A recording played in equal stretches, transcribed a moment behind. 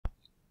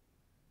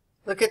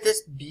Look at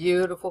this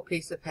beautiful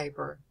piece of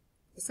paper.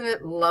 Isn't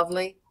it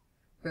lovely?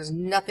 There's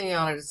nothing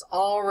on it. It's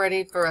all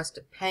ready for us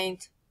to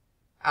paint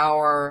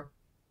our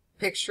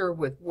picture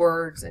with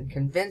words and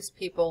convince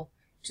people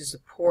to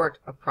support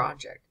a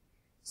project.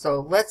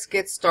 So let's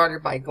get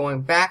started by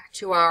going back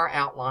to our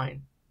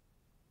outline.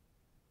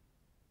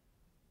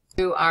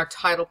 To our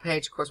title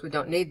page. Of course, we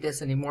don't need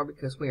this anymore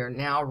because we are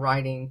now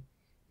writing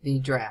the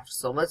draft.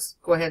 So let's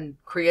go ahead and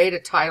create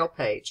a title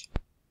page.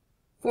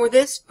 For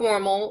this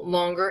formal,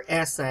 longer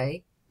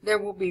essay, there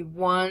will be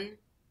one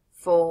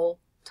full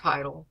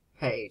title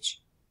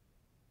page.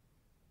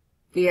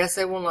 The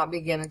essay will not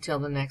begin until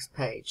the next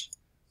page.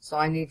 So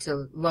I need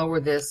to lower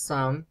this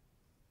some.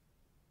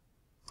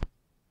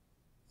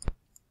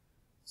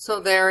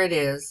 So there it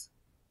is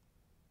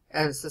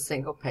as a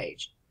single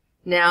page.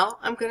 Now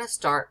I'm going to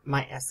start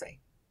my essay.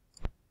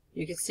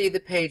 You can see the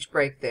page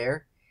break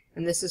there,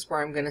 and this is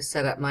where I'm going to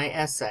set up my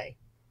essay.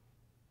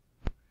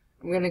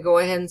 I'm going to go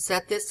ahead and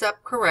set this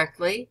up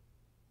correctly.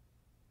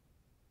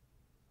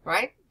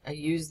 Right? I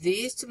use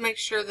these to make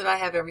sure that I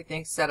have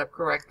everything set up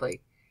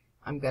correctly.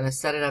 I'm going to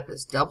set it up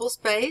as double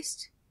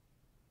spaced.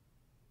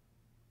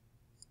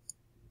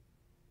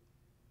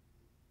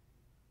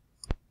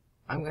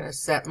 I'm going to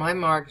set my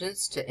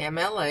margins to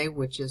MLA,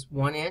 which is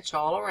 1 inch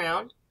all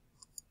around.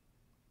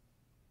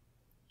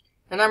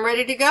 And I'm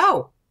ready to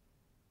go.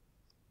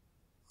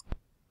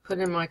 Put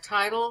in my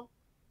title,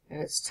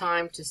 and it's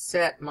time to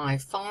set my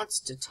fonts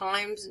to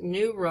Times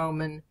New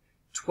Roman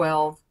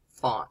 12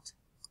 font.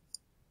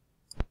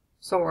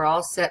 So we're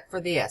all set for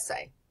the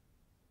essay.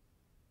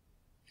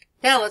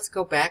 Now let's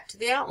go back to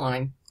the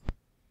outline.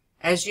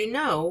 As you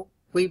know,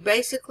 we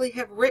basically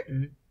have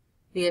written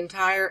the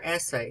entire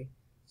essay.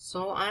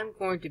 So I'm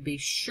going to be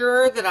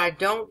sure that I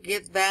don't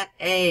get that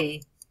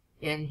A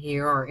in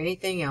here or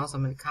anything else.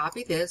 I'm going to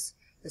copy this.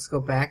 Let's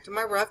go back to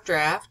my rough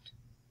draft.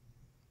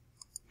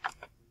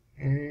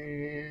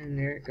 And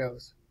there it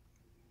goes.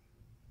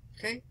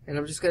 Okay, and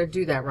I'm just going to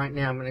do that right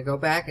now. I'm going to go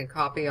back and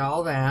copy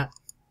all that.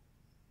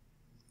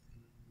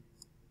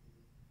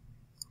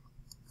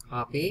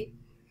 Copy.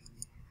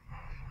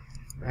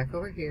 Back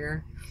over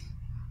here.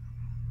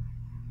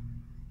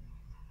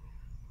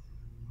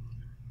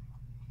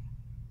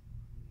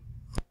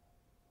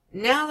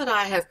 Now that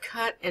I have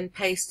cut and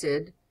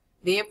pasted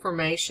the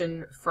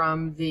information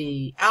from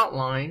the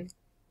outline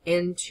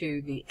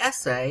into the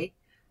essay,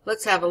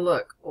 let's have a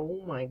look.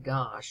 Oh my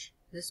gosh,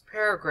 this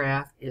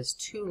paragraph is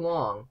too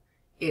long.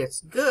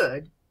 It's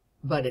good,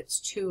 but it's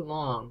too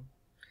long.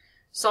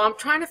 So I'm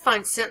trying to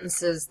find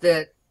sentences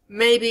that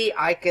maybe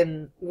I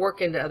can work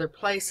into other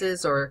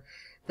places or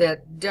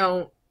that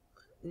don't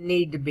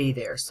need to be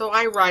there. So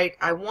I write,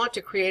 I want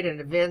to create an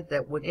event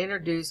that would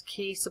introduce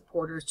key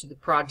supporters to the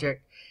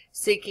project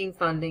seeking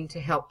funding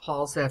to help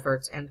Paul's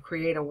efforts and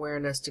create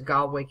awareness to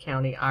Galway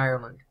County,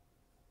 Ireland.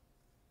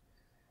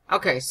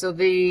 Okay, so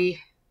then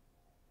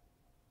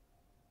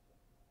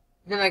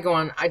I go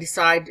on, I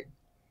decide,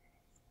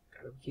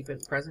 gotta keep it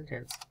in present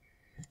tense,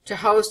 to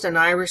host an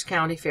Irish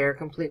county fair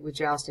complete with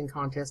jousting,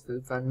 contest,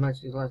 food fund, much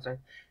less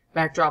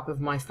backdrop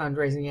of my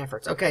fundraising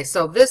efforts. Okay,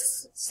 so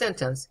this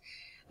sentence,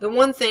 the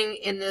one thing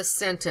in this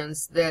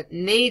sentence that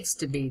needs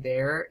to be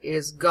there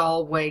is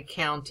Galway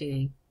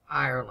County,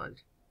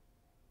 Ireland.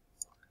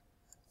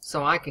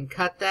 So I can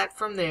cut that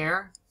from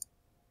there,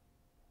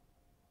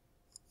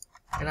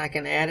 and I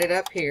can add it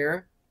up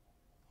here.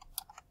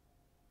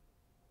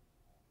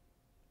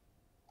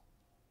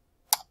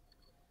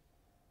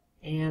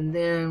 And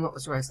then, what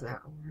was the rest of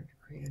that?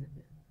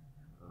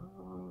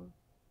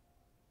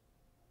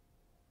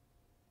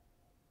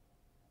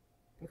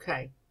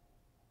 Okay.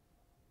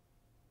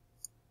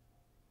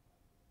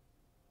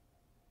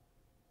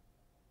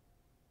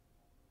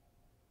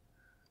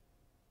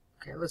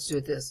 Okay, let's do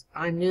this.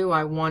 I knew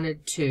I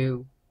wanted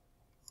to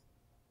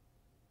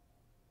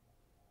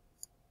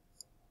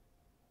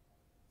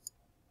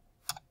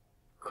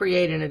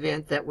create an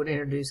event that would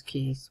introduce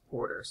key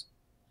supporters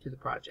to the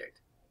project.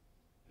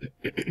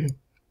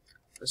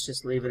 Let's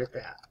just leave it at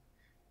that,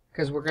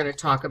 because we're going to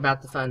talk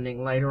about the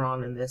funding later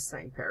on in this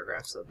same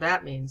paragraph. So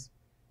that means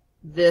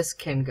this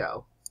can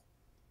go.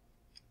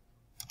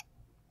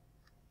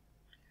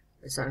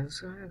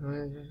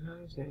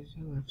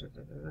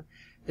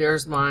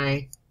 There's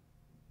my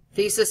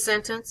thesis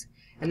sentence,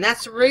 and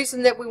that's the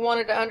reason that we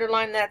wanted to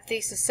underline that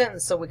thesis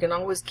sentence, so we can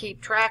always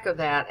keep track of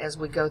that as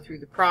we go through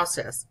the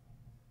process.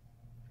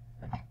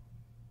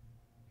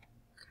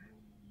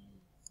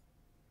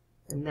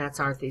 And that's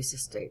our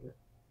thesis statement.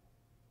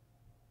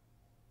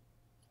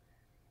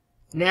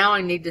 Now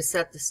I need to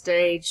set the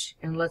stage,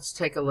 and let's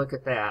take a look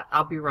at that.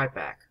 I'll be right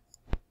back.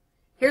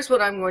 Here's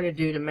what I'm going to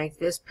do to make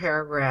this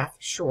paragraph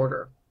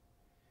shorter.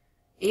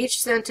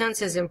 Each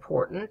sentence is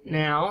important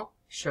now,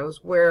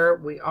 shows where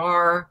we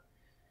are.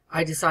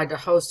 I decide to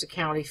host a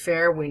county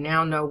fair. We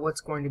now know what's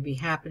going to be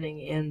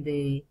happening in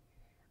the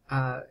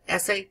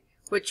essay,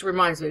 which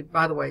reminds me,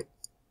 by the way,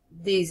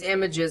 these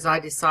images,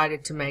 I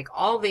decided to make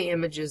all the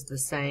images the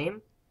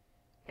same.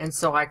 And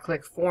so I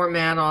click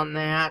Format on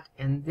that,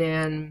 and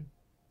then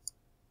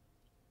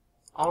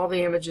All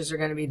the images are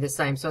going to be the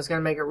same, so it's going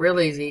to make it real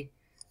easy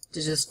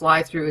to just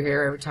fly through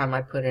here every time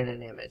I put in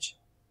an image.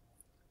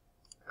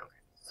 Okay,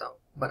 so,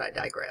 but I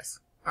digress.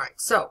 All right,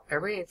 so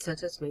every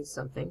sentence means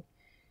something.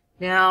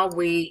 Now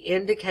we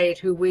indicate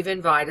who we've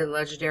invited: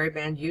 legendary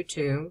band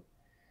U2,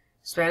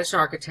 Spanish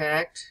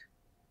architect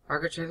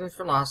and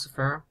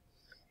philosopher,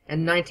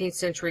 and 19th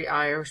century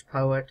Irish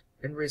poet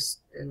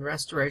and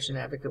restoration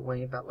advocate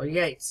William Butler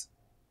Yeats.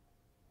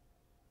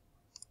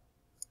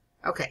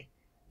 Okay,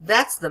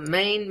 that's the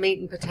main meat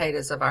and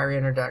potatoes of our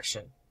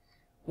introduction.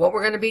 What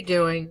we're going to be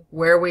doing,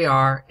 where we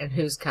are, and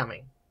who's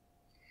coming.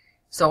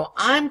 So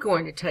I'm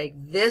going to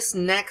take this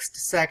next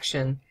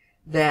section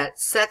that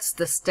sets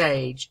the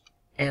stage,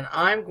 and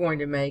I'm going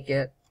to make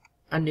it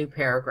a new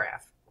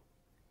paragraph.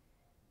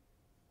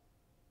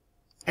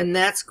 And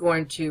that's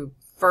going to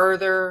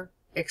further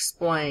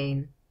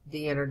explain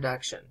the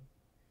introduction.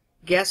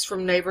 Guests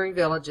from neighboring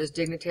villages,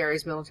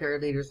 dignitaries, military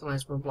leaders,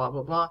 philanthropists, blah,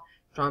 blah, blah.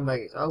 Drawn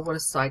by, oh, what a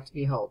sight to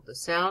behold. The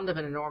sound of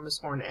an enormous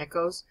horn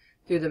echoes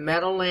through the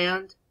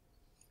meadowland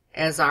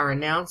as our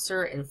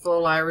announcer in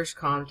full Irish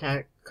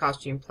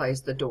costume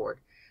plays the Dord.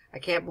 I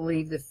can't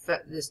believe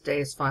this day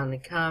has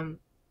finally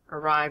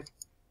arrived.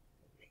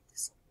 Make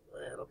this a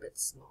little bit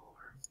smaller.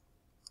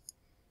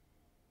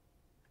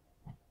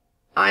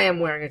 I am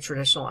wearing a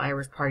traditional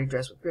Irish party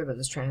dress with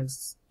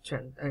ribbons.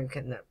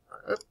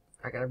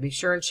 I gotta be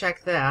sure and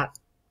check that.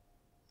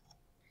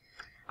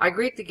 I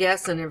greet the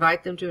guests and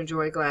invite them to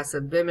enjoy a glass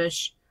of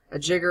Beamish, a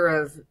jigger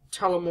of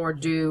Tullamore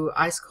Dew,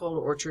 ice-cold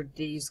Orchard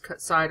Thieves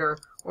cider,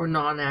 or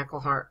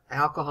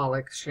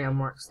non-alcoholic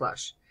Shamrock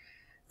slush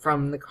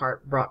from the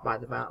cart brought by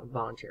the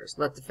volunteers.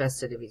 Let the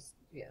festivities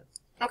begin.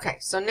 Okay,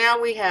 so now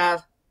we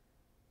have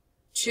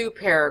two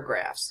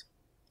paragraphs.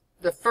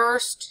 The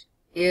first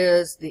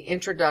is the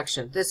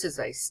introduction. This is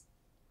a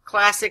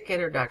classic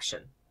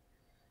introduction.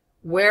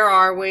 Where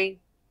are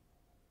we?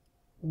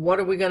 What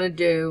are we going to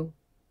do?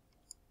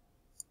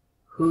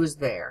 Who's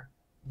there?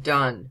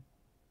 Done.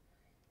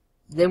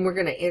 Then we're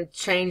going to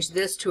change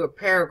this to a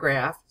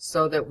paragraph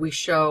so that we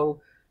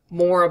show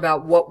more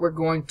about what we're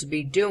going to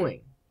be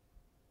doing.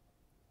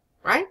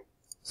 Right?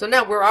 So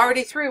now we're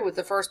already through with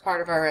the first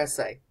part of our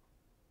essay.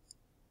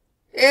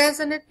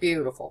 Isn't it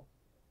beautiful?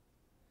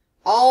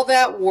 All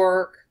that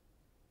work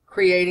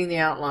creating the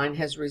outline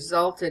has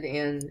resulted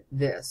in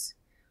this.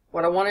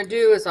 What I want to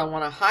do is I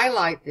want to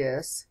highlight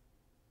this.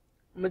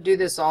 I'm going to do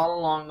this all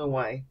along the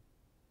way.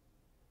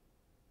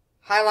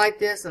 Highlight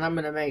this, and I'm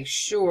going to make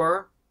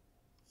sure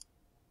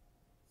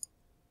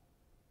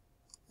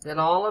that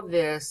all of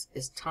this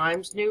is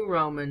Times New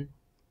Roman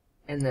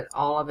and that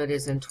all of it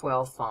is in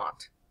 12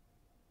 font.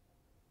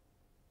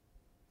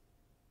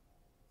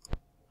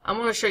 I'm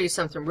going to show you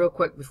something real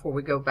quick before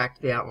we go back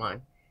to the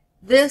outline.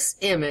 This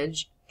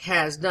image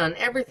has done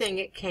everything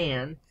it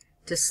can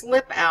to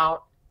slip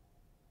out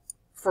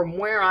from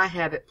where I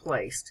have it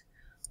placed.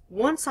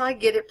 Once I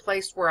get it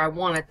placed where I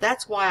want it,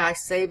 that's why I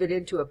save it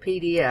into a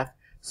PDF,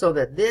 so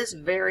that this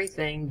very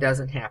thing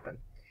doesn't happen.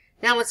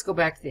 Now let's go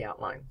back to the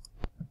outline.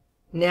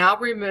 Now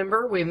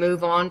remember, we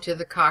move on to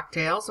the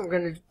cocktails, and we're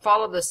going to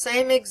follow the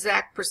same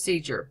exact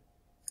procedure.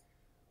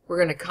 We're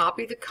going to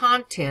copy the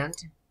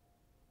content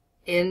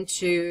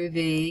into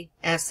the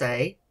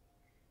essay,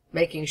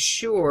 making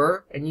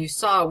sure, and you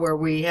saw where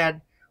we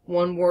had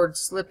one word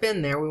slip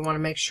in there, we want to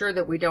make sure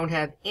that we don't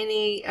have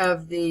any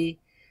of the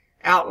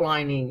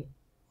outlining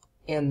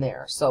in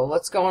there. So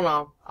let's go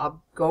on.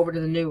 I'll go over to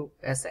the new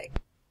essay.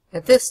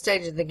 At this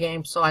stage of the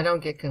game, so I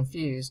don't get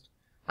confused,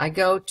 I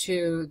go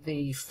to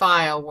the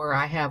file where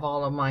I have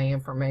all of my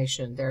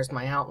information. There's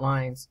my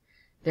outlines.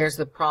 There's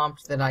the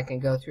prompt that I can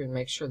go through and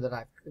make sure that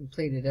I've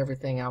completed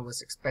everything I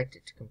was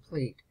expected to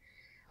complete.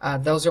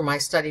 Those are my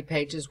study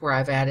pages where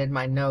I've added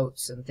my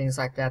notes and things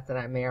like that that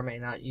I may or may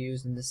not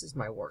use, and this is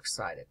my works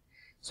cited.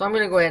 So I'm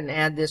going to go ahead and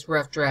add this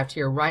rough draft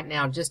here right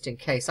now just in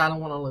case. I don't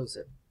want to lose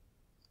it.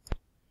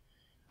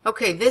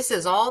 Okay, this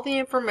is all the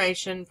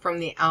information from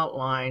the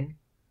outline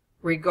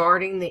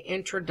regarding the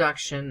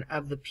introduction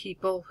of the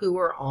people who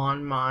are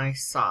on my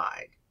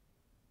side.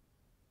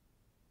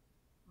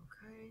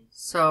 Okay,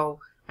 so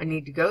I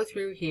need to go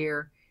through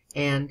here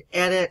and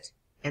edit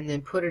and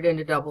then put it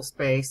into double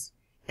space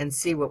and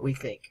see what we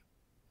think.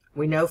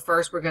 We know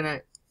first we're going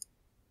to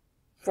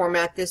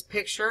format this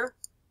picture.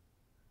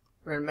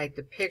 We're going to make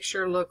the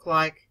picture look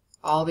like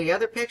all the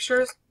other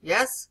pictures.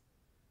 Yes?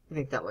 I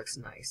think that looks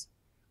nice.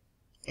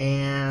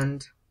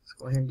 And let's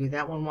go ahead and do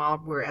that one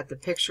while we're at the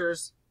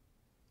pictures.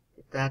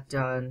 Get that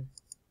done.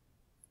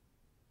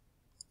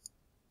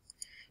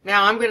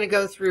 Now I'm going to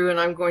go through and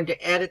I'm going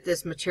to edit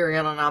this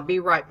material, and I'll be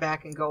right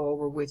back and go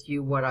over with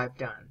you what I've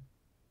done.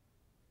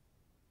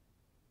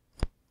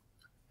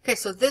 Okay,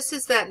 so this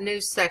is that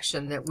new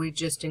section that we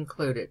just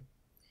included.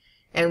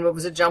 And it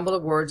was a jumble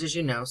of words, as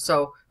you know.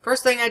 So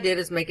first thing I did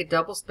is make it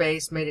double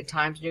spaced, made it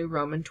Times New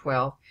Roman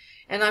 12.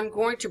 And I'm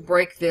going to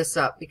break this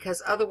up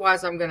because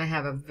otherwise I'm going to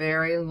have a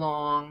very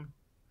long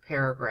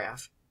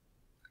paragraph.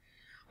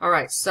 All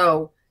right,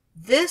 so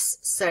this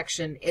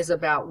section is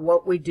about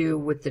what we do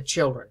with the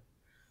children.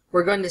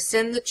 We're going to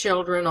send the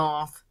children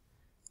off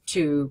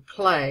to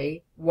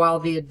play while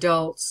the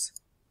adults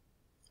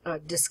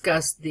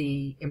discuss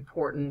the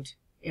important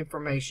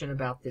information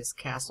about this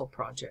castle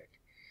project.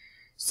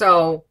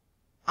 So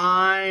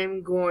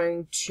I'm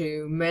going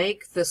to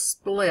make the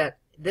split.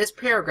 This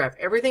paragraph,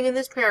 everything in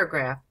this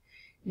paragraph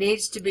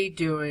needs to be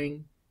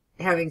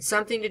having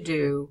something to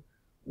do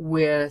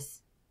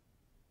with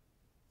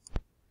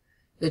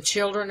the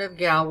children of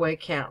Galway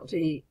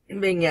County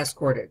being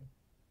escorted.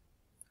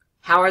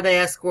 How are they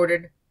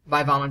escorted?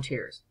 By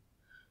volunteers.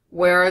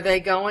 Where are they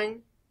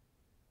going?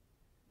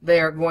 They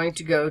are going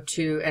to go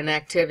to an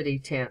activity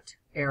tent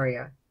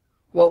area.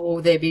 What will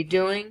they be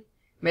doing?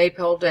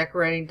 Maypole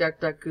decorating,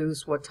 duck, duck,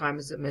 goose. What time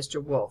is it,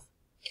 Mr. Wolf?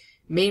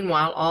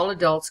 Meanwhile, all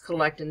adults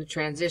collect in the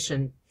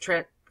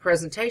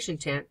presentation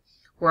tent,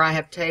 where I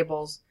have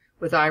tables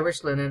with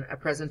Irish linen, a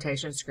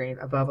presentation screen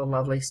above a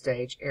lovely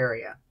stage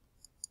area.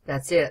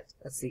 That's it.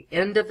 That's the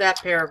end of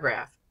that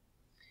paragraph.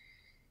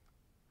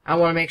 I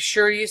want to make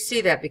sure you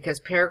see that, because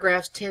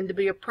paragraphs tend to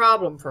be a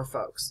problem for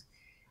folks.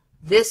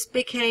 This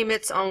became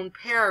its own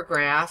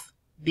paragraph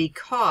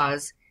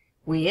because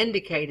we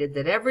indicated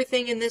that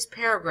everything in this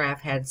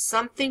paragraph had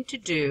something to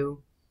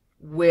do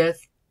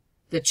with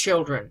the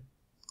children.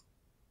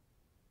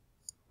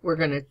 What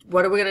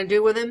are we going to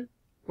do with them?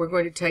 We're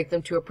going to take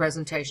them to a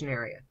presentation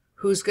area.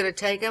 Who's going to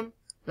take them?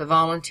 The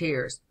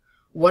volunteers.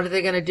 What are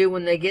they going to do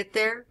when they get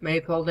there?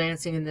 Maypole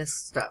dancing and this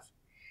stuff.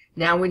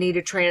 Now we need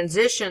a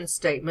transition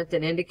statement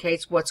that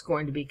indicates what's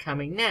going to be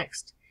coming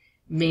next.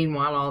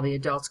 Meanwhile, all the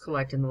adults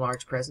collect in the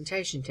large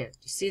presentation tent.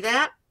 You see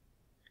that?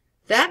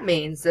 That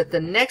means that the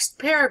next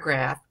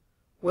paragraph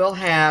will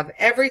have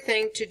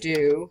everything to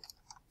do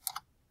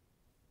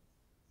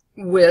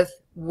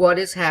with what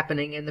is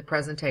happening in the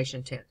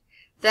presentation tent.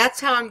 That's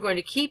how I'm going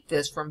to keep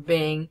this from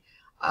being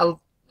a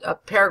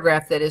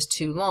paragraph that is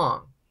too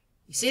long.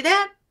 You see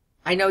that?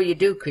 I know you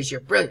do, because you're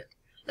brilliant.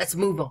 Let's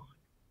move on.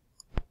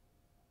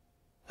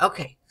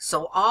 Okay,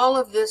 so all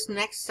of this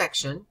next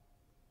section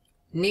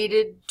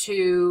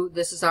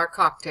this is our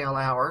cocktail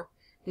hour,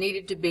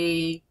 needed to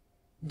be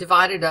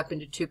divided up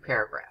into two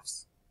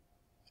paragraphs.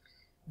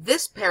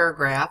 This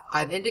paragraph,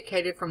 I've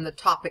indicated from the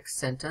topic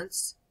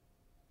sentence,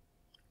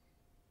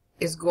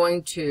 is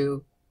going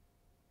to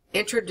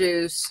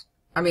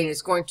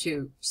it's going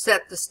to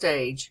set the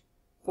stage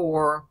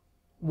for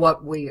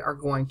what we are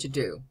going to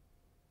do.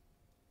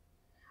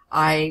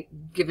 I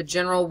give a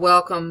general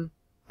welcome.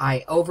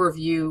 I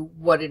overview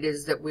what it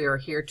is that we are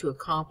here to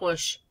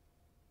accomplish.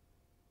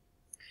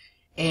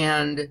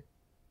 And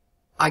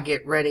I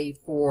get ready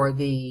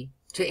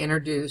to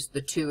introduce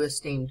the two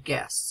esteemed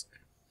guests.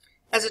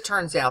 As it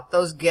turns out,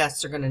 those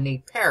guests are going to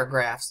need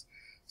paragraphs.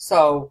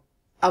 So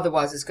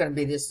otherwise it's going to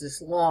be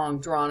this long,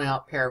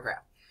 drawn-out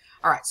paragraph.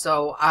 All right,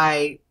 so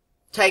I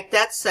take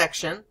that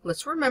section.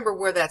 Let's remember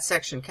where that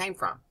section came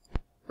from.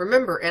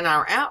 Remember, in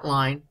our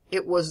outline,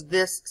 it was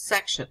this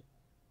section.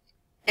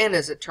 And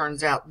as it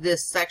turns out,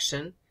 this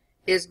section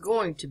is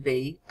going to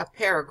be a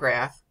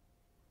paragraph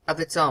of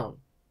its own,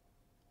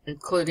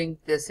 including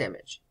this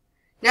image.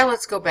 Now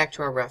let's go back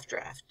to our rough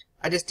draft.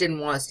 I just didn't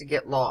want us to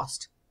get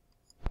lost.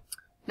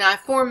 Now I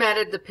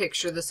formatted the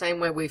picture the same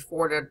way we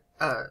formatted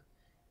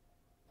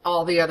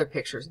all the other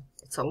pictures.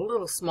 It's a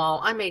little small.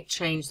 I may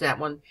change that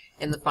one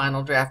in the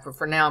final draft, but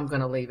for now I'm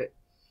going to leave it.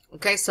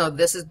 Okay, so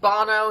this is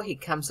Bono. He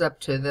comes up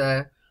to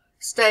the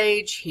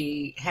stage.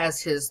 He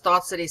has his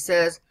thoughts that he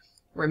says.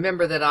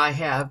 Remember that I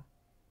have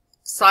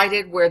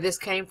cited where this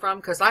came from,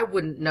 because I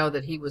wouldn't know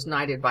that he was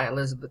knighted by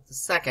Elizabeth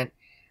II.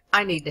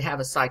 I need to have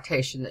a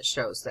citation that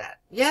shows that.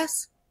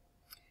 Yes?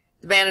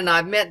 The band and I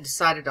have met and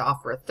decided to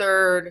offer a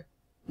third.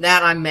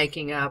 That I'm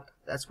making up.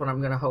 That's what I'm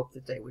going to hope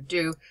that they would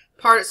do.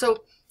 So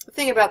the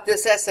thing about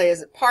this essay is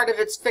that part of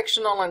it's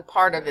fictional and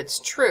part of it's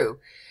true.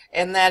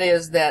 And that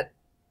is that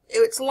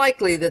it's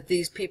likely that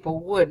these people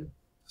would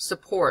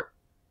support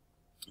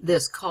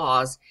this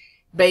cause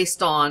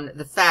based on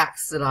the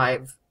facts that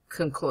I've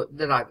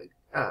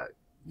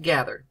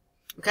gathered.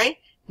 Okay?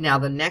 Now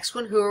the next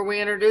one, who are we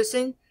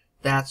introducing?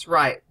 That's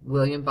right,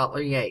 William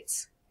Butler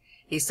Yeats.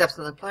 He steps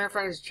on the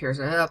platform, his tears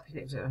up.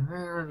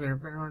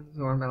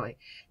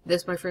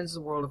 This, my friends, is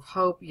a world of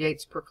hope.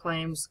 Yeats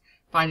proclaims,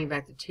 finding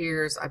back the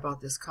tears. I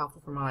bought this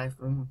coffle for my life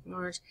from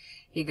March.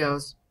 He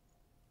goes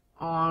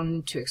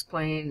on to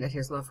explain that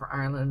his love for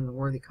Ireland and the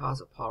worthy cause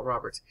of Paul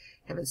Roberts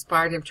have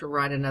inspired him to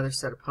write another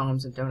set of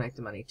poems and donate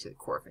the money to the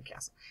Corfin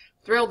Castle.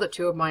 Thrilled that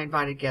two of my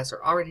invited guests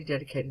are already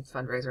dedicated to the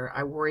fundraiser,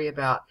 I worry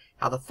about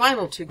how the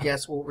final two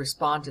guests will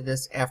respond to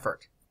this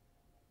effort.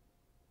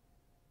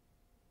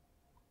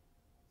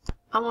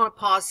 I want to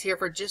pause here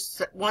for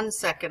just 1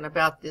 second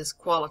about this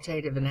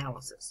qualitative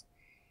analysis.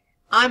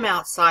 I'm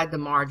outside the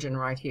margin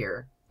right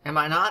here, am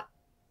I not?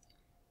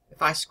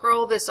 If I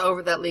scroll this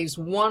over, that leaves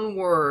one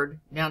word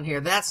down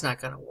here. That's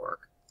not going to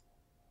work.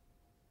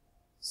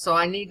 So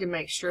I need to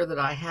make sure that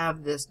I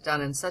have this done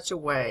in such a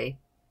way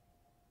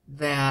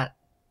that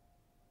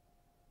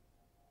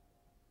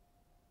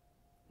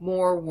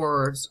more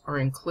words are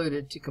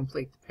included to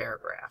complete the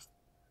paragraph.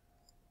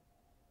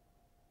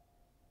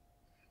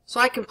 So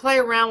I can play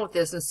around with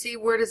this and see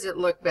where does it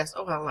look best.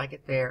 Oh, I like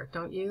it there,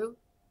 don't you?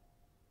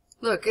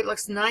 Look, it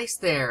looks nice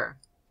there.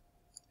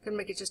 Gonna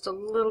make it just a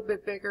little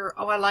bit bigger.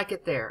 Oh, I like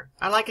it there.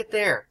 I like it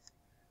there.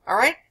 All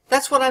right,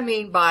 that's what I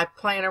mean by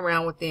playing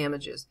around with the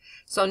images.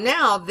 So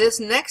now this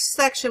next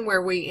section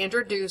where we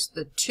introduce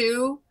the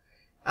two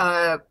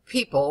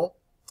people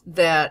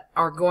that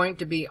are going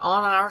to be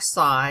on our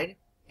side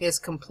is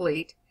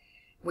complete.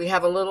 We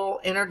have a little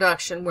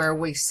introduction where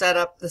we set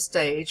up the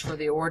stage for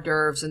the hors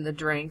d'oeuvres and the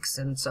drinks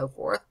and so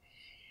forth.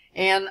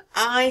 And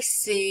I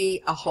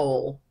see a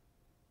hole.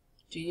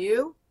 Do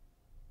you?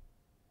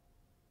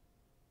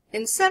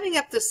 In setting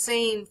up the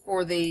scene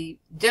for the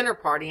dinner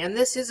party, and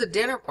this is a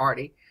dinner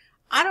party,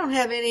 I don't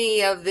have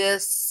any of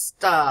this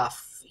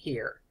stuff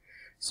here.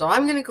 So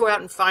I'm going to go out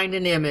and find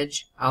an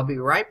image. I'll be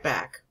right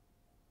back.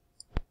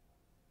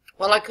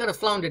 Well, I could have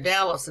flown to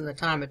Dallas in the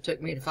time it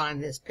took me to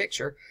find this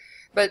picture,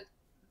 but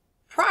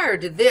prior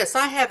to this,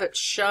 I haven't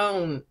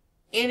shown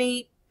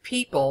any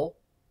people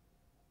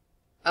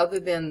other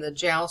than the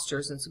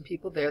jousters and some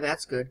people there.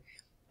 That's good.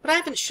 But I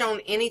haven't shown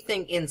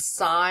anything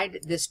inside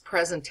this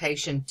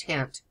presentation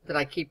tent that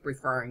I keep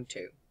referring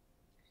to.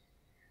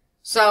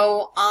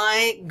 So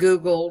I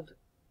Googled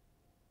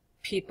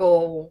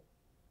people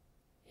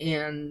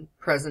in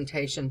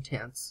presentation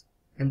tents,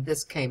 and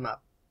this came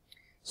up.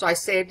 So I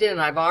saved it,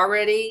 and I've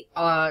already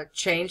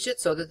changed it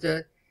so that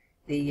the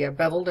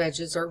beveled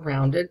edges are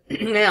rounded.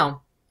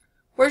 Now,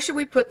 where should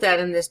we put that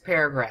in this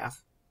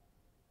paragraph?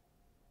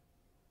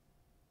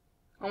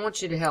 I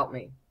want you to help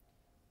me.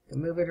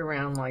 Move it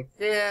around like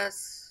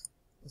this.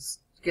 Let's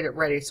get it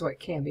ready so it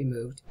can be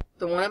moved.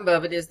 The one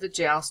above it is the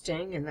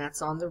jousting, and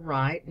that's on the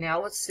right.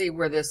 Now let's see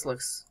where this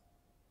looks.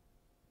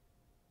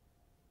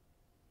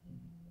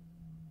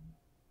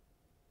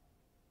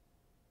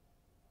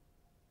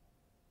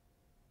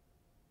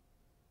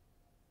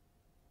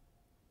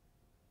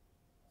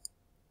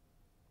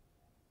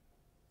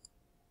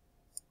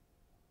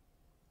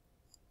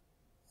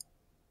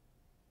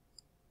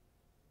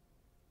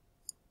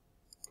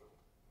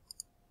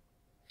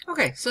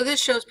 Okay, so this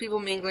shows people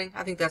mingling.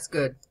 I think that's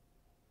good.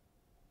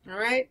 All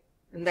right,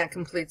 and that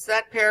completes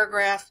that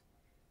paragraph.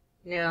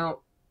 Now,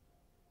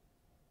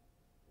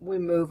 we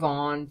move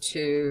on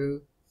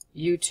to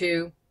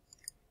U2.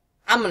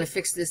 I'm going to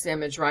fix this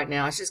image right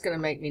now. It's just going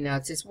to make me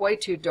nuts. It's way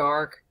too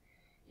dark.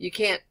 You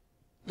can't,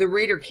 the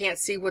reader can't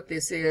see what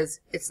this is.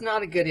 It's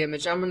not a good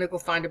image. I'm going to go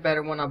find a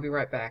better one. I'll be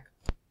right back.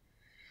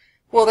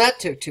 Well, that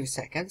took 2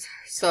 seconds.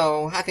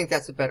 So I think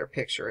that's a better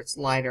picture. It's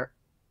lighter,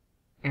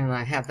 and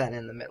I have that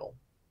in the middle.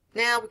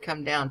 Now we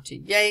come down to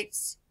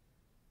Yates,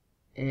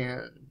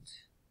 and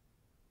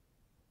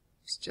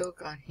still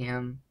got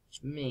him,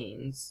 which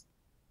means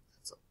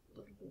that's a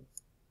little.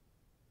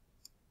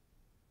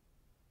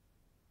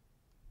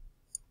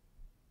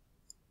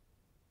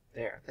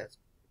 There, that's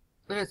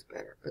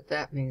better, but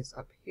that means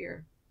up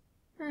here.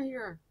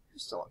 You're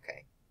still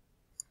okay.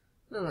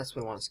 Unless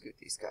we want to scoot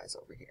these guys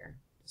over here,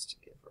 just to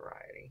give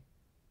variety.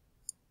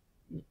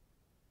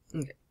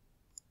 Okay.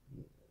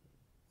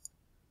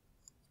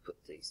 Put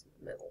these in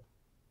the middle.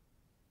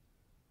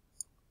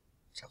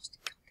 Jousting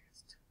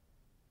contest.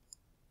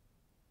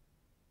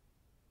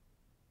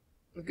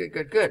 Good,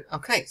 good, good.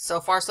 Okay, so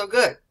far so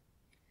good.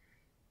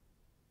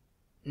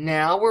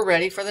 Now we're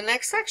ready for the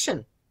next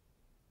section.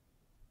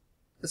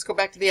 Let's go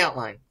back to the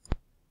outline.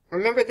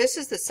 Remember, this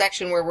is the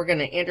section where we're going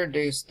to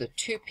introduce the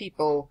two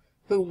people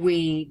who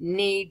we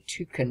need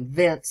to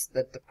convince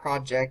that the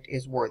project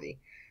is worthy.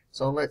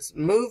 So let's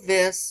move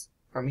this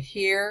from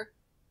here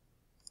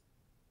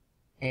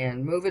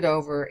and move it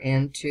over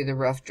into the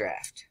rough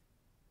draft.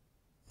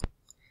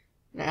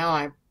 Now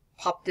I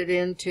popped it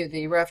into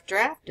the rough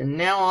draft, and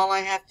now all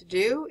I have to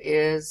do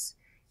is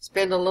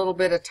spend a little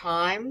bit of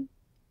time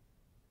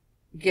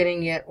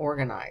getting it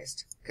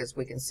organized, because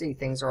we can see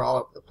things are all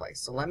over the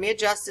place. So let me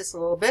adjust this a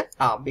little bit.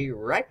 I'll be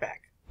right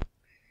back.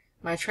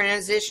 My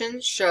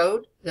transition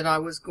showed that I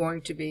was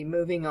going to be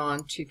moving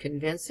on to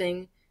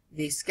convincing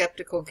the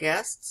skeptical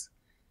guests.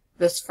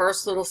 This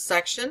first little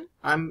section,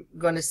 I'm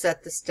going to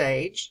set the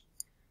stage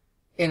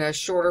in a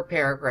shorter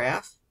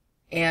paragraph,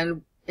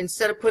 and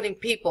instead of putting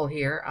people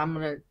here, I'm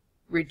going to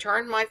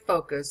return my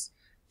focus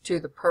to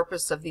the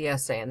purpose of the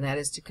essay, and that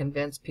is to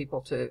convince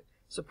people to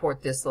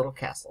support this little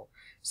castle.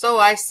 So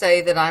I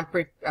say that I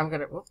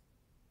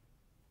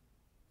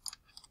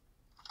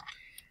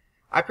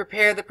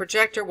prepare the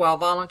projector while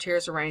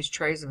volunteers arrange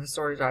trays of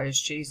assorted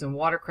Irish cheese and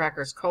water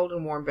crackers. Cold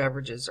and warm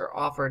beverages are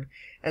offered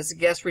as the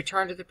guests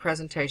return to the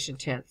presentation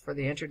tent for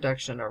the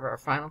introduction of our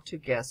final two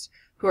guests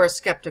who are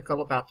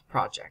skeptical about the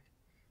project.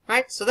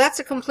 Right? So that's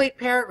a complete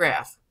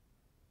paragraph.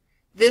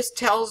 This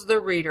tells the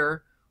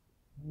reader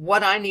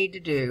what I need to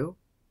do,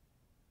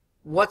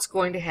 what's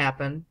going to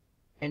happen,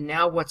 and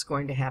now what's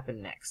going to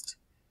happen next.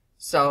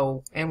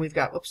 So, and we've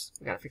got, whoops,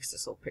 we've got to fix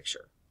this little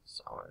picture.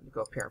 So I'm going to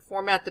go up here and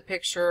format the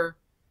picture.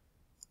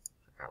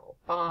 Our little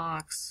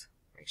box.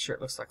 Make sure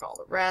it looks like all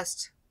the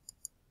rest.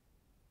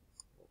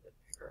 A little bit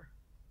bigger.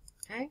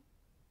 Okay.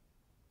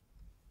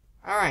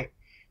 All right.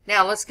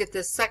 Now let's get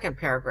this second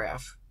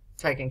paragraph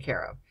taken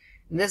care of.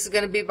 And this is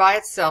going to be by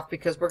itself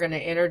because we're going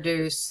to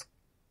introduce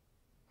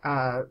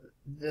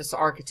this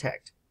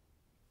architect.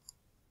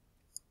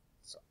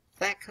 So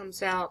that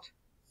comes out.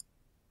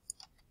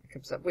 It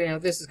comes up. We know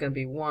this is going to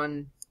be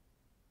one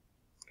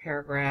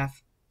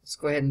paragraph. Let's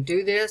go ahead and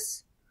do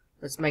this.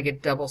 Let's make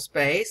it double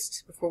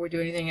spaced before we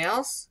do anything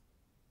else.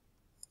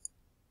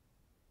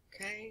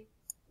 Okay.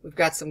 We've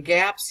got some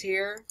gaps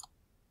here.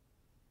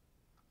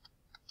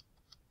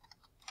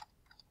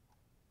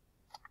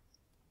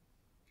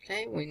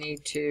 Okay, we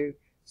need to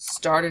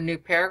start a new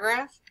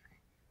paragraph.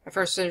 I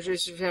first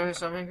introduced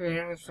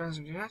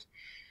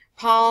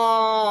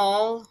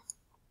Paul,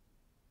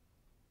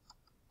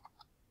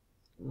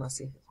 let's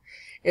see,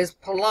 is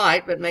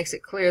polite, but makes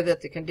it clear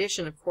that the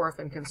condition of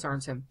Corfin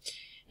concerns him.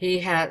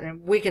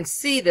 And we can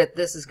see that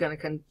this is going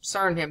to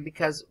concern him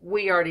because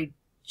we already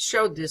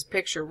showed this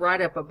picture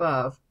right up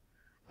above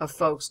of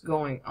folks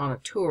going on a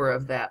tour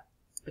of that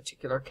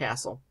particular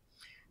castle.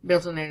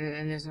 Built in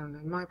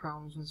my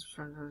problems.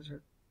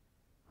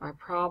 My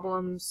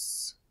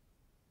problems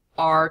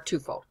are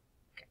twofold.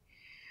 Okay.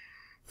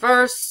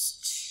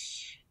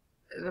 First,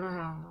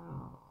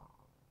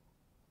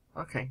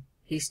 okay,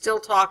 he's still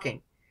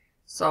talking,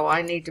 so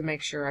I need to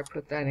make sure I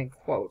put that in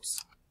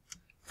quotes.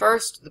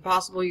 First, the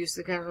possible use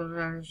of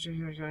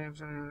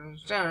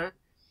the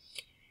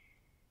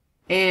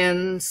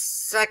and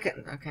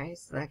second, okay,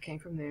 so that came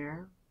from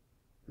there.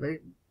 But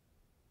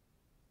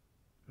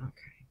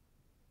okay,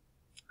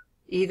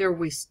 either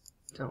we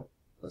don't.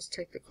 Let's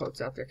take the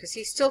quotes out there because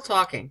he's still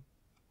talking.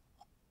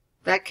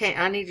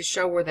 I need to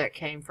show where that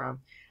came from.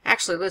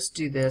 Actually, let's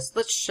do this.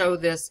 Let's show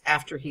this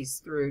after he's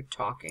through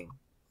talking.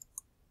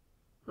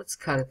 Let's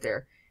cut it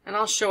there. And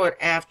I'll show it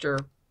after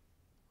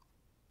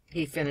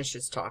he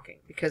finishes talking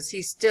because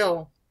he's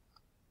still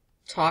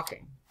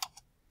talking.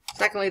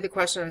 Secondly, the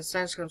question of the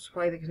sentence comes to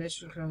play. The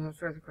conditions from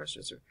further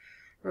questions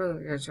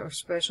are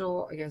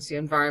special against the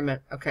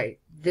environment. Okay,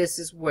 this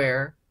is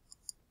where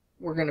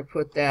we're going to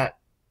put that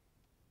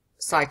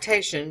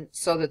citation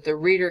so that the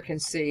reader can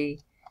see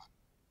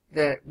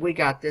that we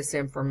got this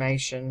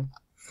information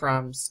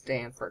from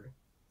Stanford,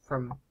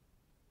 from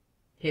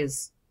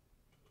his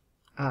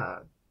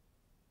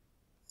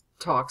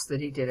talks that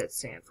he did at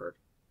Stanford.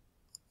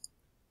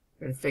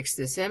 We're going to fix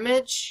this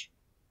image,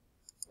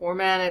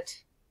 format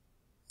it,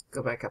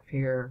 go back up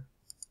here,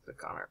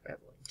 click on our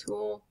beveling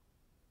tool,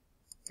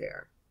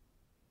 there.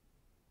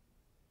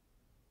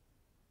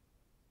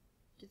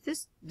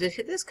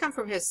 Did this come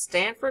from his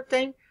Stanford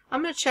thing?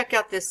 I'm going to check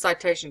out this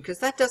citation because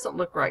that doesn't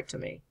look right to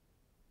me.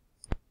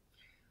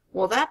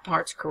 Well, that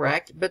part's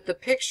correct, but the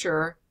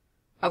picture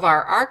of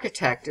our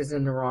architect is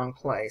in the wrong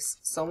place.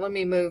 So let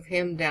me move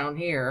him down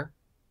here.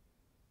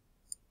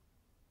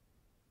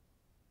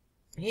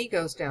 He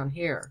goes down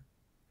here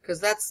because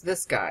that's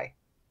this guy.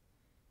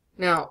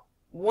 Now,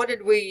 what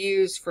did we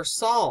use for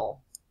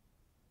Saul?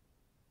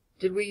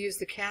 Did we use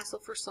the castle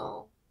for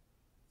Saul?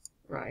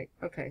 Right.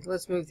 Okay,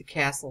 let's move the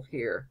castle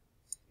here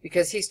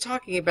because he's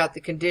talking about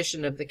the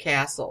condition of the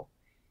castle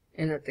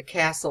and that the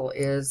castle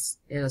is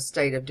in a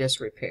state of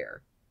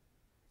disrepair.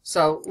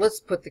 So let's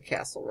put the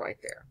castle right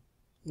there.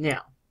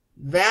 Now,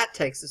 that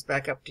takes us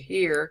back up to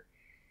here.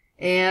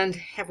 And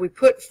have we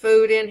put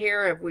food in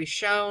here? Have we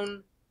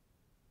shown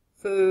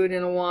food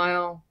in a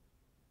while?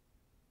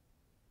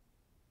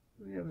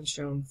 We haven't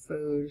shown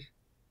food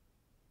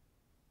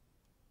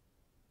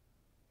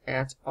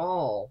at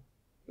all.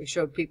 We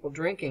showed people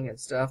drinking and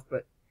stuff,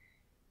 but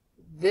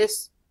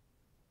this,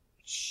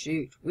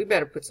 shoot, we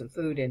better put some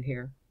food in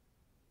here.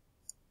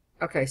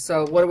 Okay,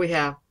 so what do we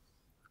have?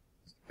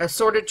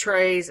 Assorted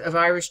trays of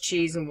Irish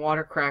cheese and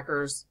water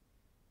crackers.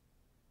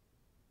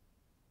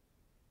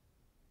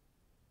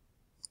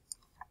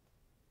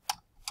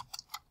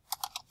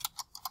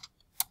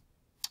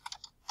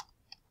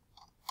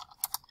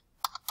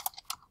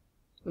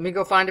 Let me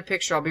go find a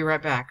picture. I'll be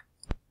right back.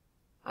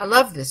 I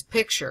love this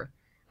picture.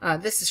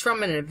 This is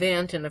from an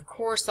event, and of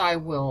course I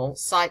will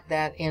cite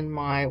that in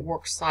my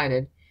Works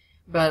Cited,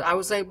 but I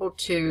was able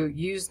to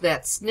use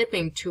that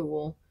snipping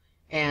tool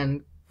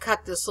and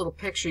cut this little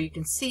picture. You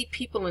can see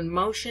people in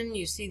motion.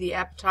 You see the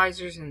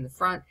appetizers in the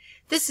front.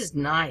 This is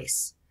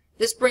nice.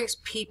 This brings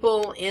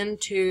people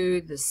into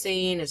the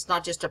scene. It's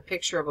not just a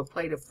picture of a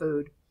plate of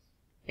food,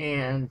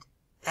 and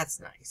that's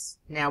nice.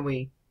 Now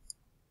we're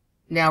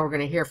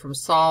going to hear from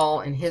Saul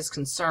and his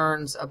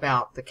concerns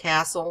about the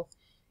castle.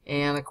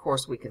 And, of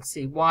course, we can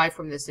see why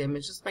from this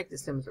image. Let's make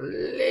this image a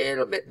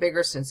little bit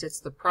bigger since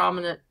it's the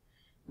prominent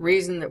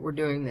reason that we're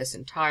doing this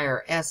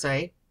entire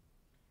essay.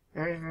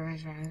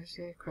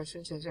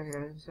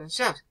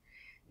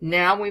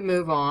 Now we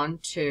move on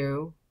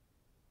to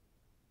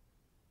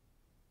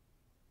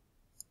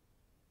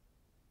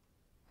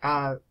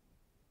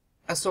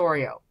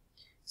Osorio.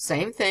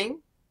 Same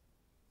thing.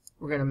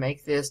 We're going to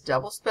make this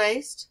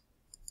double-spaced.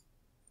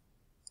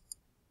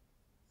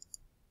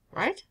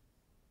 Right?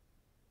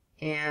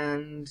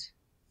 And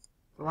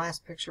the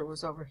last picture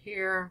was over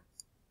here.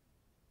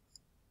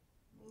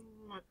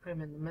 I might put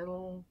him in the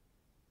middle.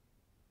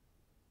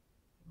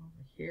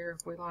 Over here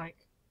if we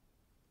like.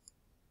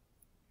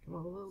 Come a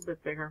little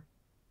bit bigger.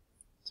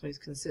 So he's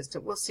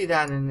consistent. We'll see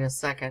that in a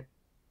second.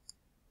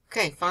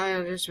 Okay,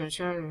 finally,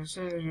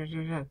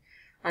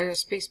 I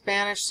speak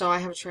Spanish, so I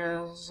have a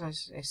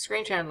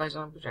screen translation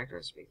on the projector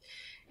to speak.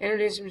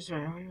 Introduce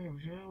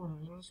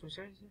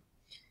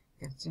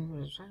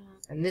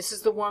and this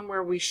is the one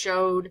where we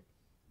showed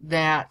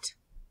that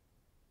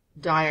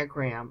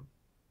diagram.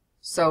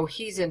 So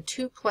he's in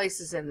two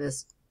places in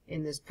this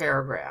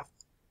paragraph.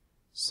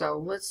 So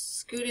let's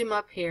scoot him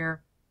up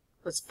here.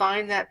 Let's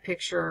find that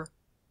picture.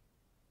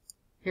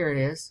 Here it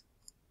is.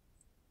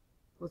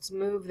 Let's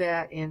move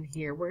that in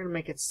here. We're going to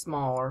make it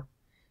smaller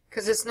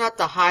because it's not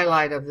the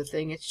highlight of the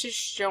thing. It's just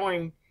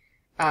showing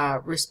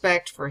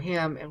respect for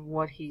him and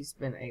what he's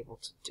been able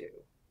to do.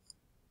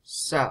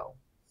 So,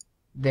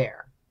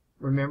 there.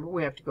 Remember,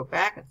 we have to go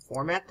back and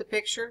format the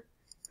picture.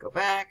 Go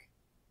back,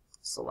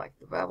 select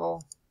the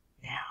bevel.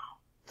 Now,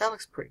 that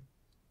looks pretty.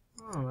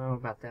 I don't know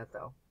about that,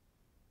 though.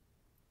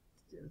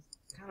 It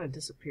kind of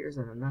disappears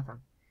into nothing.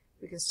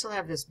 We can still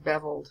have this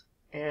beveled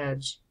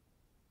edge.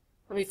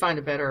 Let me find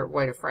a better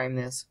way to frame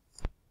this.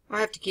 I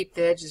have to keep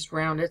the edges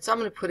rounded, so I'm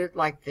going to put it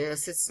like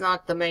this. It's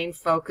not the main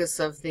focus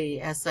of the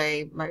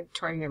essay. By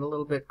turning it a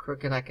little bit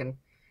crooked, I can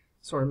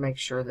sort of make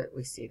sure that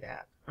we see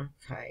that.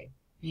 Okay.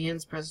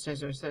 Ian's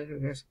presentation.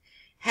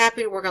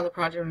 Happy to work on the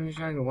project.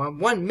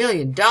 $1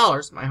 million.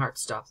 My heart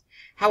stops.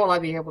 How will I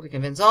be able to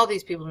convince all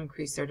these people to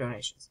increase their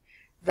donations?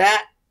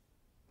 That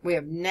we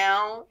have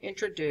now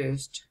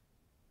introduced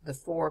the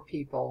 4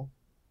 people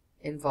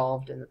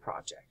involved in the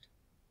project.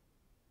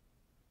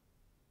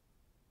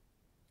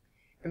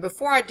 And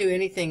before I do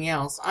anything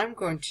else, I'm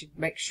going to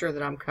make sure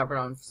that I'm covered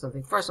on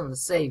something. First, I'm going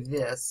to save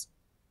this.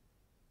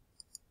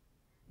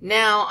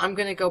 Now, I'm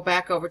going to go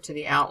back over to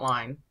the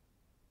outline.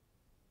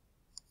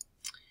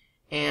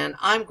 And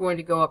I'm going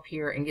to go up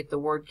here and get the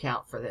word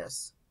count for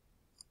this.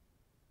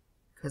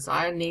 Because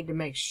I need to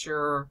make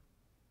sure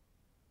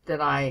that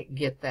I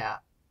get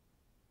that.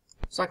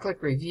 So I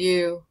click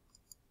Review,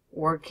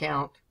 Word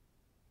Count.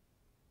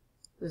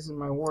 This is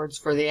my words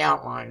for the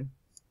outline.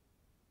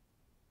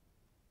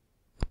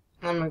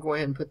 I'm going to go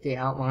ahead and put the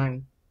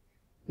outline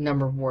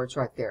number of words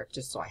right there,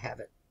 just so I have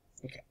it.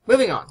 Okay,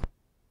 moving on.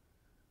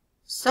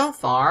 So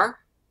far,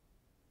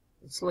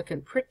 it's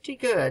looking pretty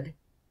good.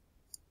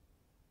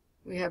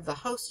 We have the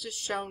hostess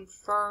shown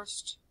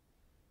first.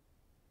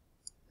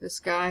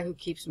 This guy who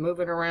keeps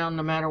moving around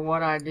no matter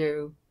what I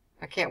do.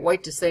 I can't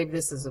wait to save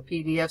this as a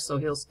PDF so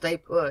he'll stay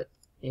put.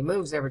 He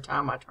moves every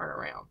time I turn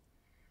around.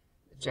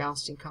 The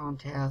jousting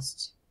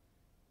contest.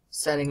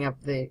 Setting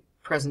up the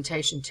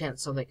presentation tent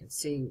so they can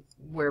see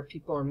where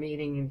people are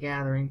meeting and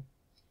gathering.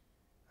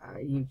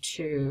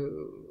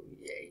 U2,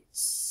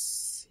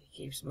 Yates, he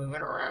keeps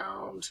moving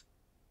around.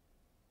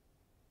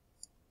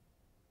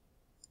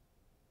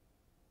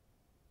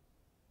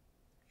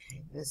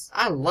 Okay, this,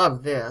 I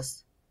love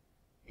this.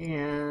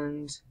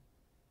 And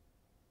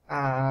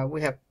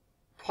we have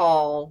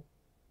Saul,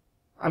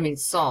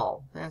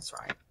 that's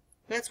right.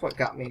 That's what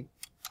got me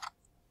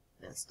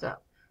messed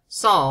up.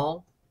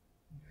 Saul,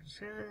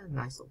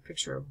 nice little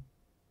picture of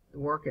the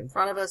work in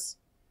front of us.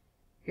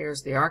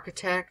 Here's the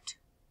architect.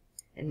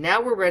 And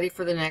now we're ready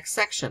for the next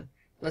section.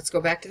 Let's go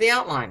back to the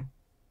outline.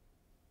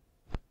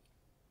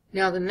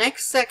 Now the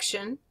next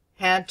section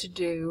had to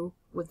do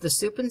with the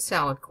soup and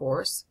salad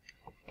course.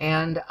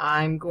 And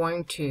I'm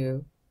going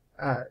to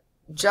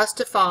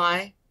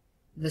justify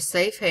the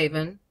safe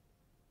haven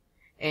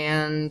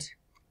and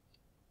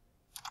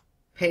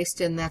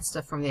paste in that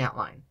stuff from the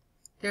outline.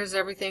 There's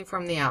everything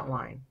from the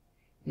outline.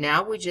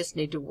 Now we just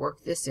need to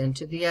work this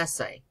into the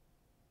essay.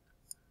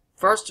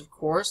 First, of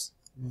course,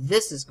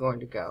 this is going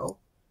to go,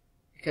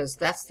 because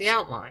that's the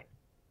outline.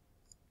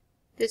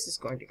 This is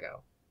going to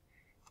go.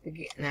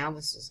 Now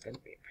this is going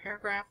to be a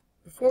paragraph.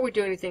 Before we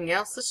do anything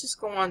else, let's just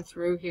go on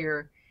through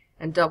here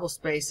and double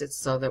space it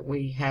so that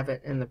we have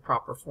it in the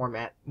proper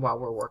format while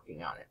we're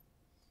working on it.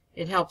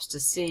 It helps to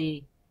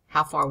see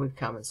how far we've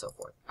come and so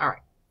forth. All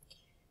right.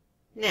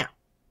 Now,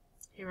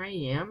 here I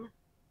am.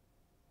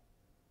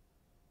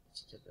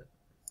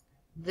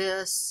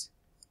 This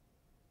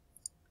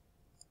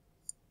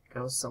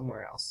goes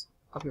somewhere else.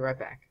 I'll be right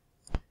back.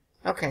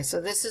 Okay,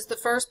 so this is the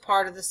first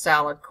part of the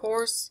salad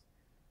course.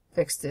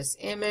 Fix this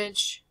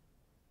image.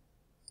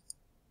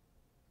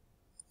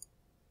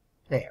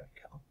 There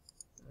we go.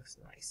 Looks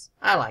nice.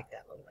 I like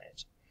that little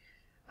edge.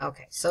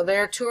 Okay, so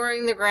they're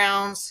touring the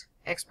grounds.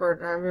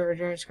 Expert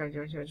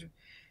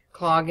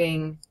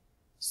clogging.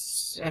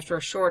 After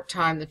a short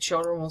time, the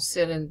children will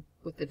sit in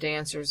with the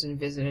dancers and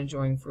visit,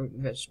 enjoying fruit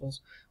and vegetables,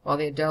 while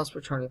the adults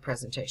return to the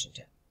presentation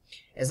tent.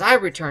 As I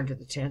return to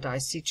the tent, I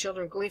see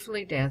children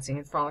gleefully dancing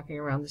and frolicking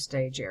around the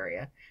stage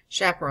area,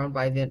 chaperoned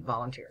by event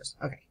volunteers.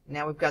 Okay,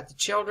 now we've got the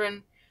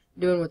children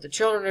doing what the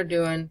children are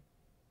doing,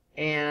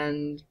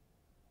 and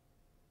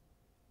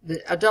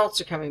the adults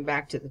are coming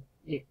back to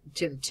the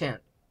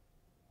tent.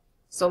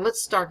 So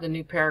let's start the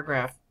new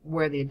paragraph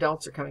where the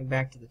adults are coming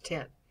back to the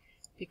tent,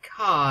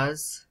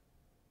 because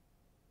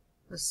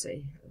let's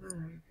see.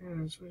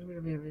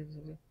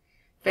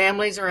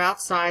 Families are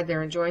outside.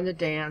 They're enjoying the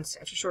dance.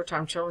 After a short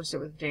time, children sit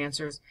with the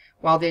dancers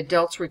while the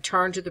adults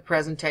return to the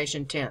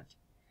presentation tent.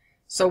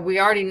 So we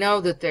already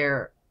know that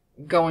they're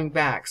going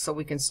back, so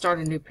we can start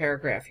a new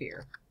paragraph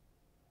here.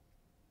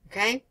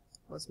 Okay?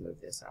 Let's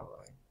move this out of the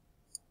way.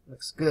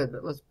 Looks good,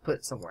 but let's put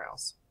it somewhere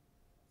else.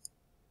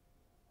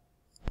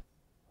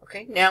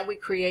 Okay, now we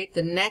create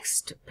the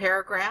next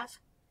paragraph.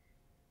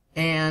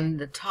 And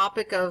the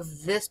topic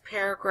of this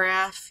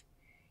paragraph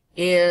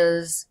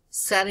is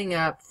setting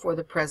up for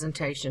the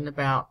presentation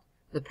about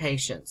the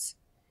patients.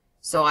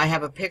 So I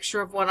have a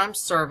picture of what I'm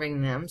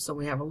serving them. So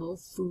we have a little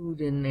food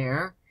in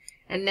there.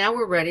 And now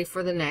we're ready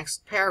for the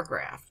next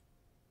paragraph.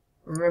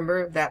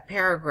 Remember, that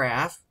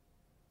paragraph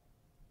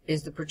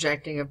is the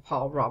projecting of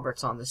Paul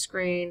Roberts on the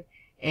screen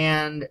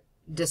and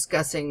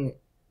discussing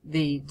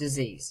the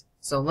disease.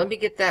 So let me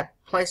get that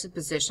place in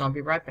position. I'll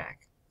be right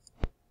back.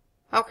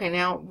 Okay,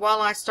 now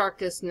while I start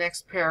this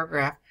next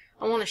paragraph,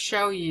 I want to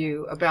show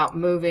you about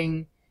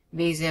moving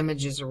these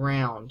images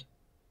around.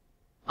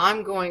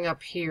 I'm going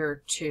up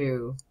here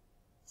to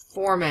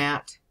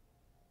Format,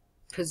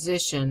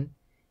 Position,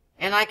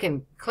 and I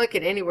can click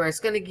it anywhere. It's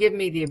going to give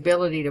me the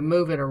ability to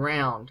move it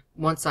around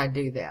once I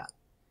do that.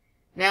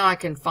 Now I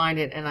can find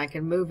it and I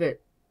can move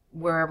it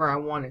wherever I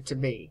want it to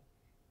be.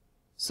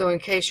 So in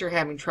case you're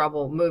having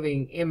trouble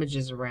moving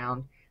images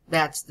around,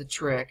 that's the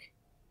trick,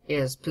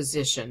 is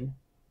position.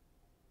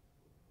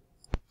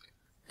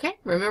 Okay,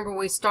 remember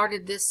we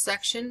started this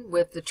section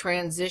with the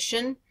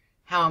transition.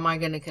 How am I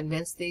going to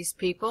convince these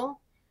people?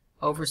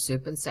 Over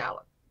soup and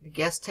salad. The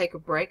guests take a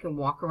break and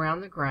walk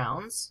around the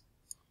grounds.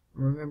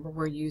 Remember,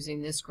 we're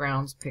using this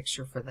grounds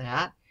picture for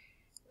that.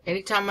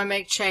 Anytime I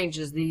make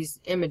changes, these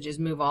images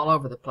move all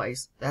over the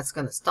place. That's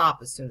going to stop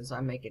as soon as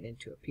I make it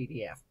into a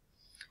PDF.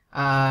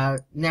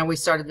 Now we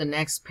started the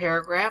next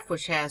paragraph,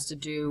 which has to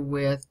do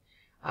with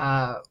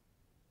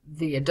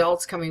the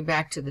adults coming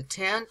back to the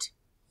tent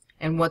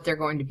and what they're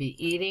going to be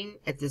eating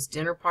at this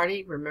dinner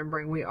party.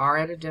 Remembering we are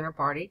at a dinner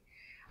party.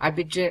 I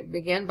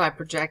begin by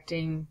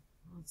projecting,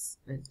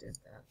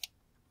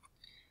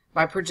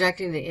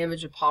 the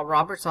image of Paul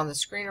Roberts on the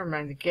screen,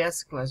 reminding the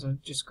guests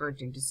of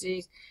discouraging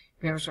disease.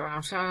 Oops.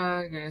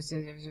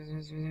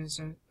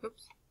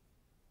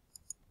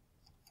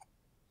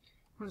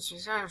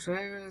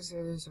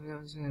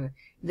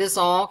 This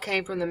all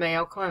came from the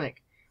Mayo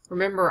Clinic.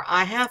 Remember,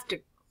 I have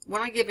to,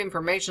 when I give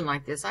information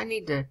like this, I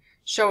need to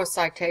show a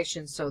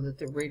citation so that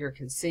the reader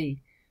can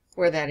see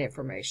where that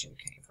information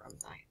came from.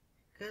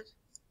 Good.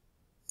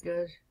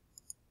 Good.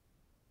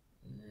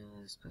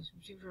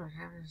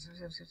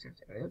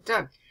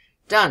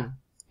 Done.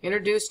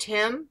 Introduced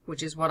him,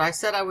 which is what I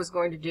said I was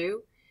going to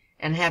do,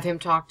 and have him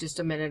talk just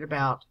a minute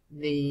about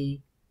the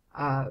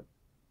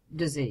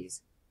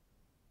disease.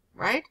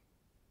 Right?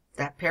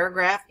 That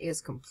paragraph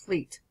is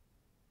complete.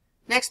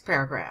 Next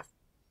paragraph.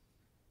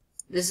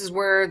 This is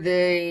where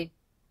the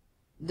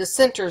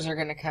dissenters are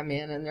going to come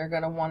in, and they're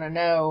going to want to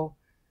know,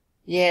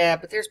 yeah,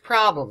 but there's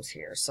problems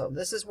here. So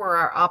this is where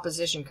our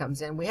opposition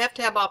comes in. We have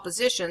to have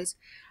oppositions,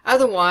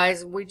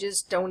 otherwise we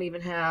just don't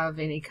even have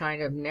any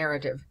kind of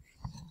narrative.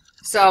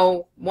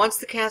 So once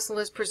the castle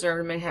is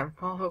preserved, may have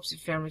Paul hopes that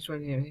families will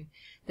they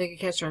can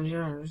catch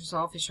on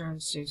selfish.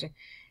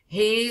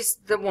 He's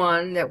the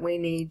one that we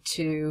need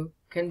to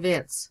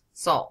convince,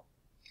 Saul.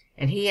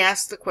 And he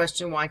asks the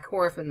question, why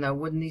Coryphon, though?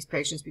 Wouldn't these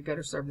patients be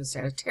better served in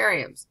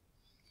sanitariums?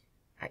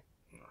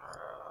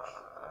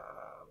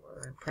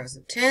 We're in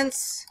present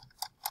tense.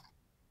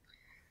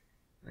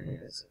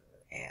 Adds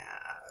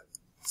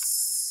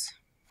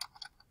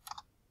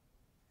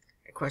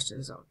a question of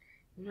his own.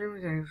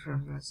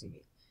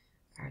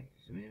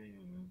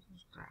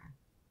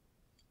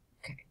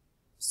 Okay,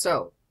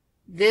 so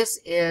this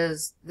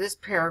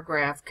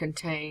paragraph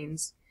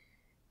contains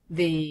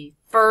the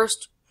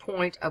first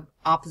point of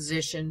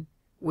opposition,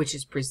 which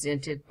is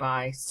presented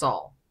by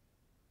Saul.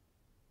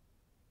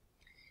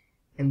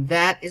 And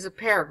that is a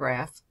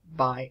paragraph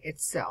by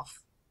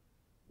itself,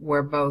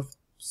 where both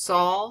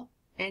Saul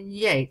and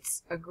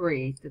Yates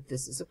agree that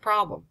this is a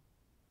problem.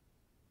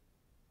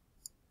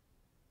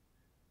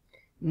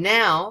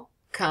 Now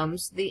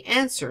comes the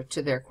answer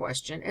to their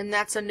question, and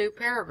that's a new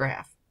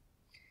paragraph.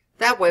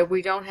 That way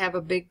we don't have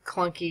a big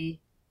clunky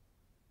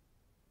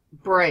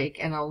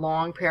break and a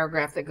long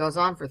paragraph that goes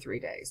on for 3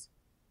 days.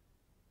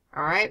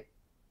 All right?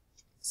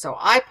 So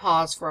I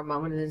pause for a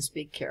moment and then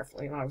speak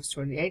carefully. On August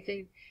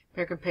 28th,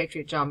 American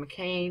patriot John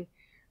McCain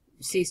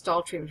ceased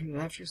all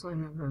treatment after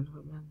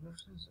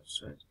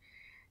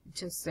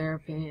intense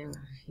therapy, and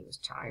he was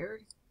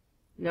tired.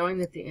 Knowing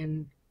that the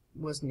end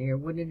was near,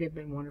 wouldn't it have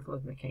been wonderful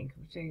if McCain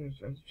continued?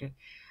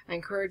 I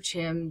encourage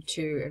him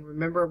to, and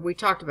remember, we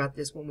talked about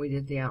this when we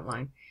did the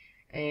outline.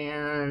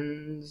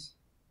 And,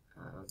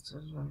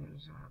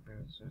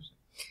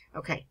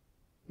 okay,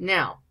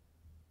 now,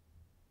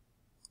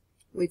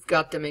 we've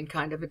got them in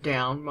kind of a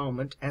down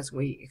moment as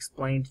we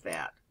explained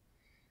that.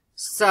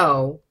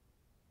 So,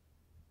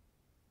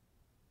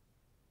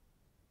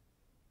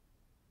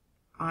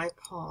 I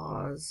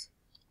pause.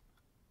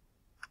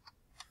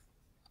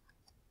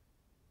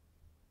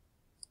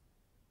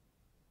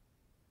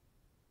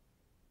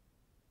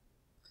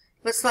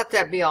 Let's let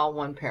that be all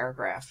one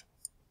paragraph.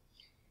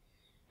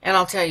 And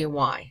I'll tell you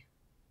why.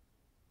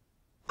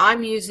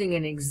 I'm using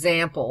an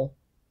example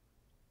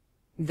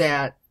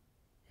that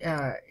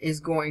is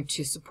going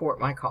to support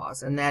my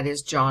cause, and that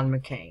is John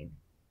McCain.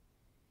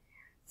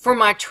 For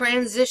my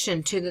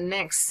transition to the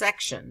next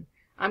section,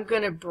 I'm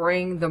going to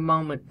bring the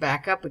moment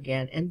back up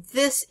again, and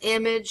this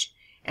image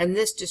and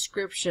this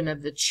description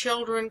of the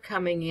children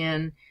coming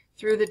in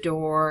through the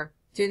door,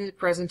 through the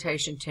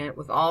presentation tent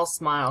with all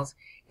smiles,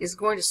 is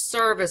going to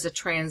serve as a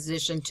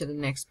transition to the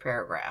next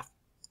paragraph.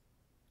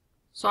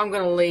 So I'm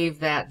going to leave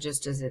that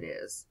just as it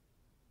is.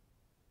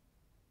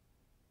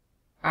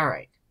 All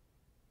right.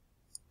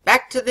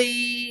 Back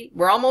to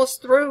we're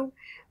almost through.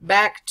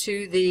 Back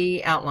to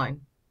the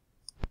outline.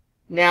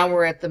 Now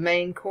we're at the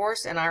main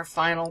course and our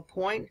final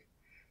point.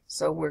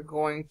 So we're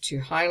going to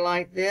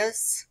highlight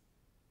this,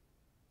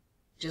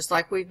 just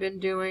like we've been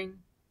doing.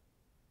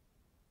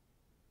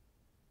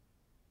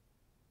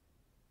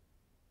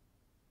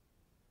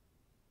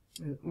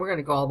 We're going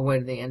to go all the way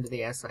to the end of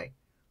the essay.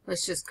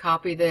 Let's just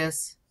copy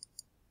this.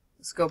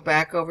 Let's go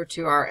back over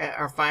to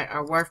our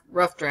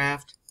rough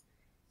draft.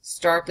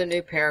 Start the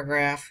new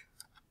paragraph.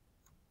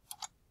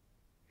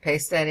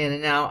 Paste that in,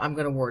 and now I'm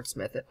going to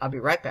wordsmith it. I'll be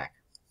right back.